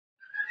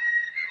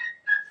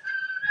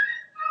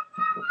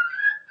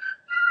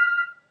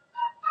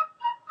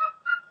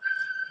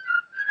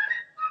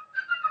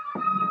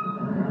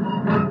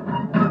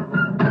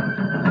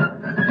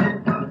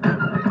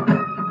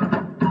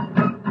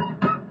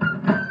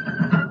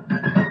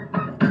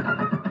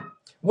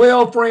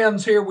Well,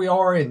 friends, here we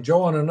are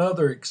enjoying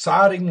another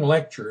exciting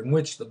lecture in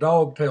which the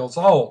dog tells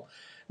all.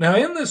 Now,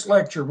 in this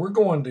lecture, we're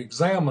going to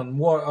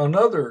examine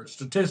another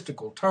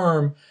statistical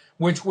term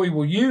which we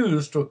will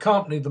use to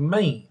accompany the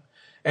mean.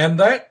 And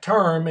that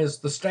term is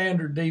the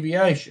standard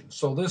deviation.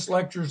 So this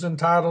lecture is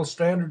entitled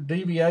Standard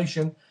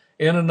Deviation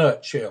in a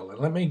Nutshell. And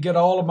let me get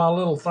all of my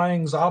little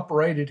things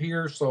operated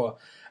here so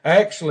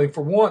I actually,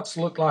 for once,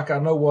 look like I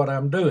know what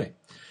I'm doing.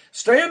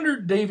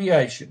 Standard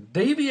deviation.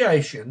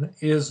 Deviation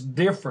is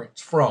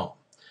difference from.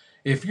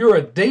 If you're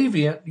a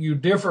deviant, you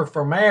differ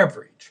from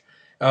average.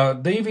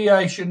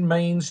 Deviation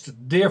means to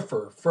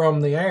differ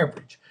from the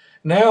average.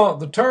 Now,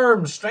 the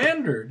term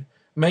standard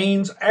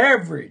means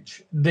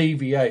average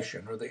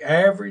deviation, or the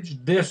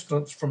average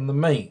distance from the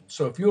mean.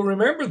 So if you'll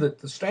remember that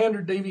the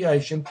standard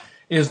deviation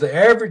is the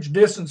average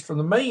distance from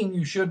the mean,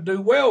 you should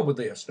do well with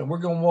this. And we're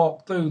going to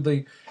walk through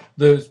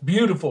this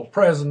beautiful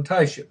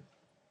presentation.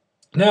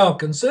 Now,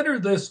 consider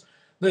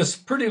this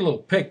pretty little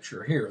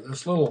picture here,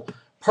 this little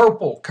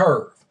purple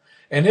curve.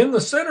 And in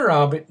the center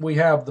of it, we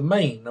have the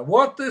mean. Now,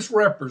 what this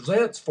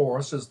represents for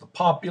us is the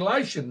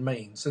population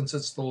mean, since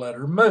it's the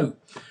letter mu.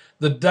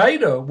 The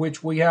data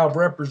which we have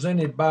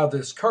represented by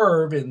this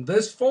curve in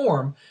this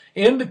form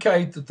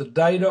indicate that the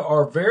data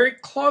are very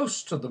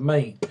close to the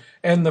mean.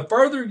 And the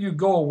further you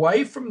go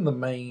away from the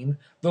mean,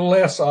 the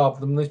less of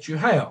them that you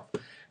have.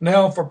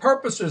 Now, for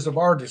purposes of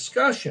our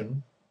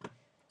discussion,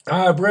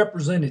 I have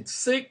represented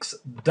 6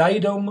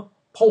 datum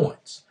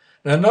points.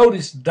 Now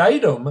notice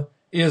datum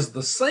is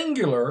the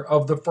singular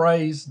of the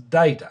phrase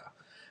data.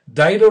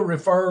 Data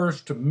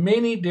refers to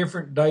many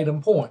different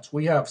datum points.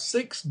 We have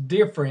 6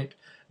 different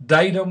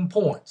datum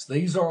points.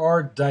 These are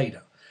our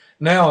data.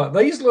 Now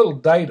these little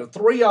data,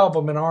 3 of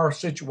them in our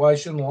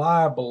situation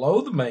lie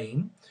below the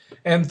mean,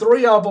 and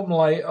 3 of them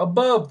lay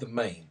above the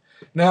mean.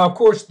 Now of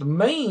course the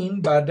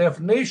mean by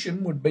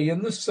definition would be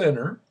in the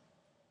center,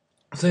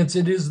 since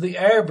it is the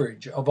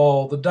average of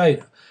all the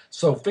data.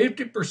 So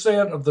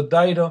 50% of the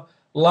data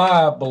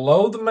lie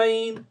below the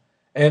mean,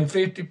 and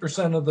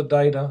 50% of the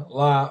data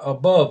lie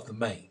above the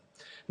mean.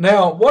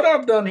 Now, what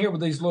I've done here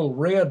with these little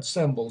red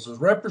symbols is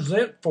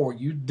represent for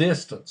you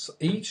distance.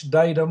 Each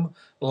datum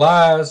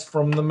lies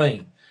from the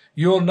mean.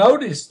 You'll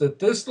notice that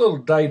this little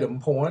datum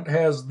point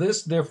has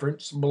this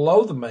difference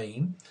below the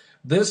mean.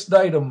 This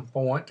datum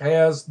point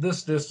has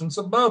this distance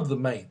above the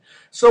mean.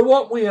 So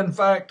what we in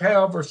fact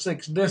have are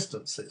 6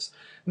 distances.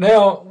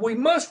 Now, we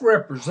must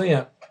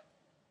represent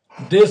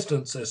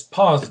distance as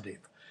positive.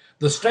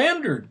 The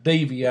standard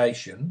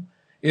deviation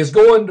is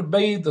going to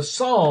be the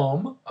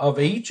sum of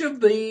each of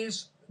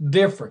these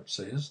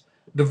differences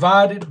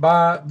divided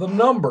by the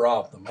number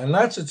of them, and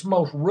that's its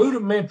most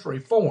rudimentary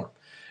form.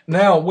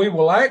 Now, we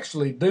will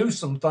actually do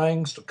some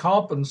things to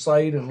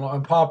compensate in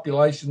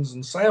populations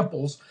and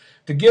samples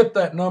to get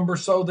that number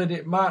so that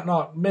it might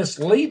not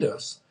mislead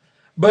us.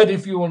 But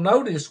if you will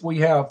notice, we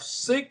have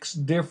 6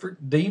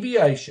 different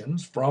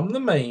deviations from the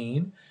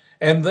mean,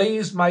 and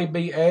these may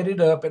be added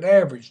up and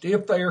averaged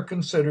if they are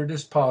considered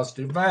as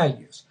positive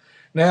values.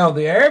 Now,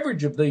 the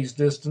average of these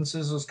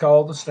distances is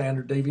called the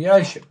standard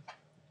deviation.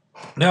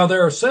 Now,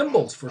 there are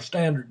symbols for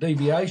standard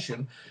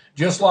deviation,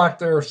 just like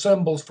there are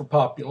symbols for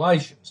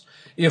populations.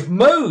 If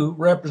mu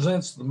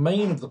represents the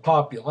mean of the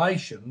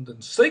population, then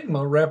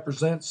sigma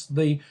represents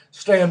the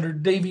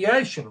standard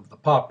deviation of the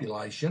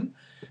population,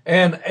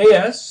 and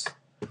S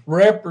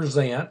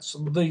represents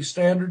the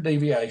standard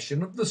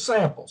deviation of the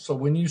sample. So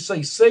when you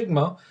see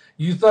sigma,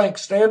 you think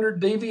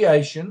standard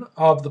deviation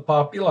of the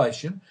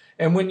population,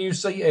 and when you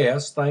see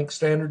S, think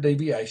standard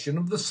deviation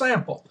of the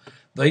sample.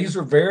 These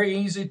are very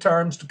easy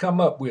terms to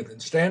come up with,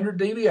 and standard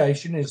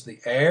deviation is the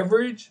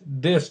average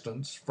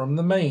distance from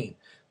the mean.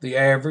 The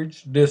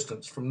average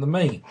distance from the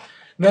mean.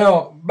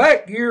 Now,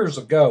 back years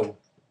ago,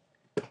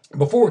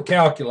 before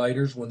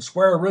calculators, when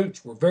square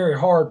roots were very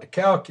hard to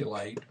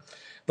calculate,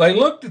 they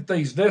looked at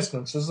these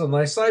distances and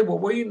they said, well,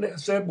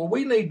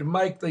 we need to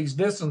make these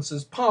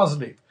distances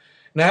positive.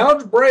 Now,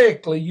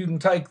 algebraically, you can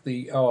take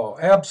the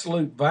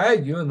absolute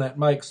value and that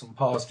makes them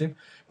positive,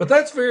 but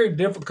that's very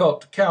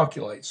difficult to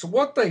calculate. So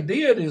what they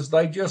did is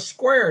they just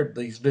squared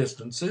these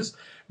distances,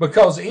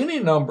 because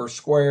any number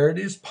squared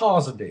is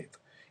positive.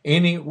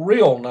 Any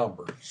real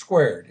number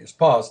squared is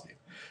positive.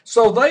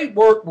 So they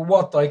worked with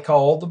what they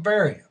call the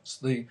variance.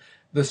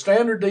 The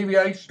standard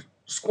deviation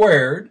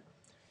squared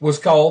was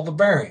called the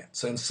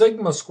variance, and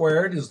sigma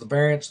squared is the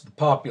variance of the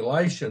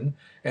population,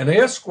 and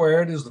S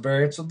squared is the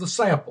variance of the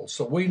sample.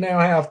 So we now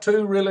have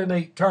 2 really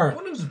neat terms.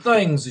 One of the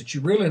things that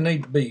you really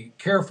need to be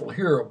careful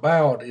here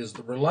about is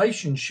the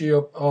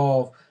relationship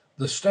of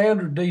the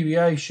standard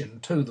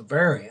deviation to the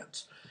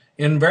variance.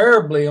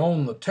 Invariably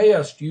on the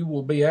test, you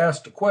will be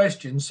asked a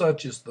question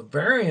such as the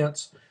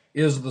variance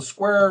is the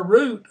square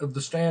root of the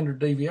standard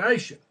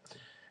deviation.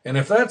 And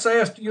if that's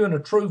asked you in a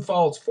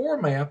true-false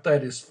format,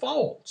 that is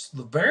false.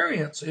 The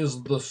variance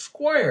is the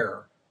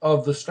square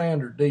of the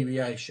standard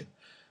deviation.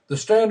 The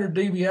standard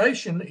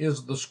deviation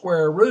is the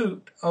square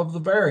root of the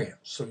variance.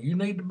 So you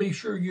need to be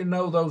sure you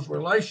know those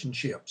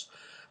relationships.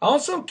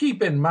 Also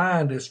keep in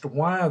mind as to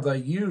why they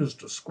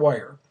used a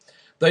square.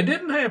 They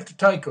didn't have to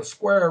take a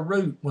square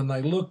root when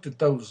they looked at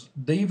those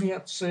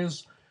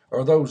deviances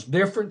or those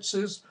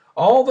differences.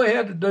 All they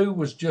had to do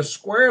was just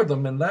square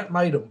them, and that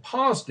made them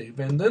positive,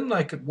 and then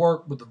they could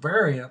work with the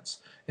variance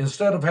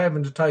instead of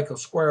having to take a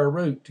square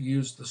root to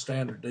use the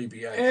standard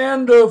deviation.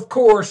 And of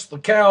course, the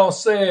cow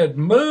said,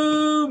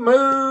 moo,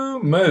 moo,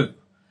 moo.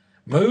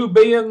 Moo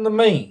being the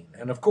mean.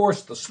 And of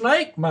course, the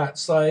snake might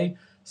say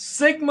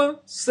sigma,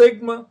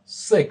 sigma,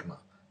 sigma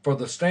for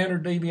the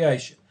standard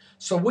deviation.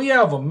 So we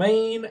have a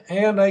mean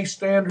and a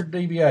standard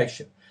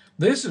deviation.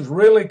 This is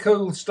really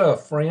cool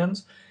stuff,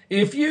 friends.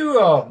 If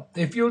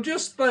you'll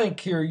just think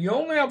here, you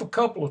only have a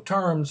couple of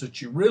terms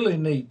that you really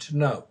need to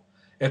know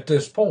at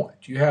this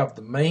point. You have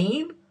the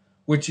mean,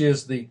 which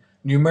is the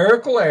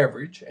numerical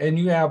average, and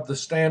you have the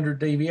standard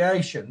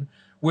deviation,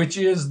 which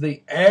is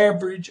the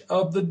average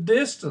of the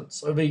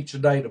distance of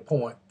each data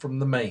point from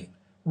the mean.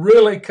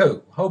 Really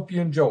cool. Hope you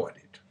enjoyed it.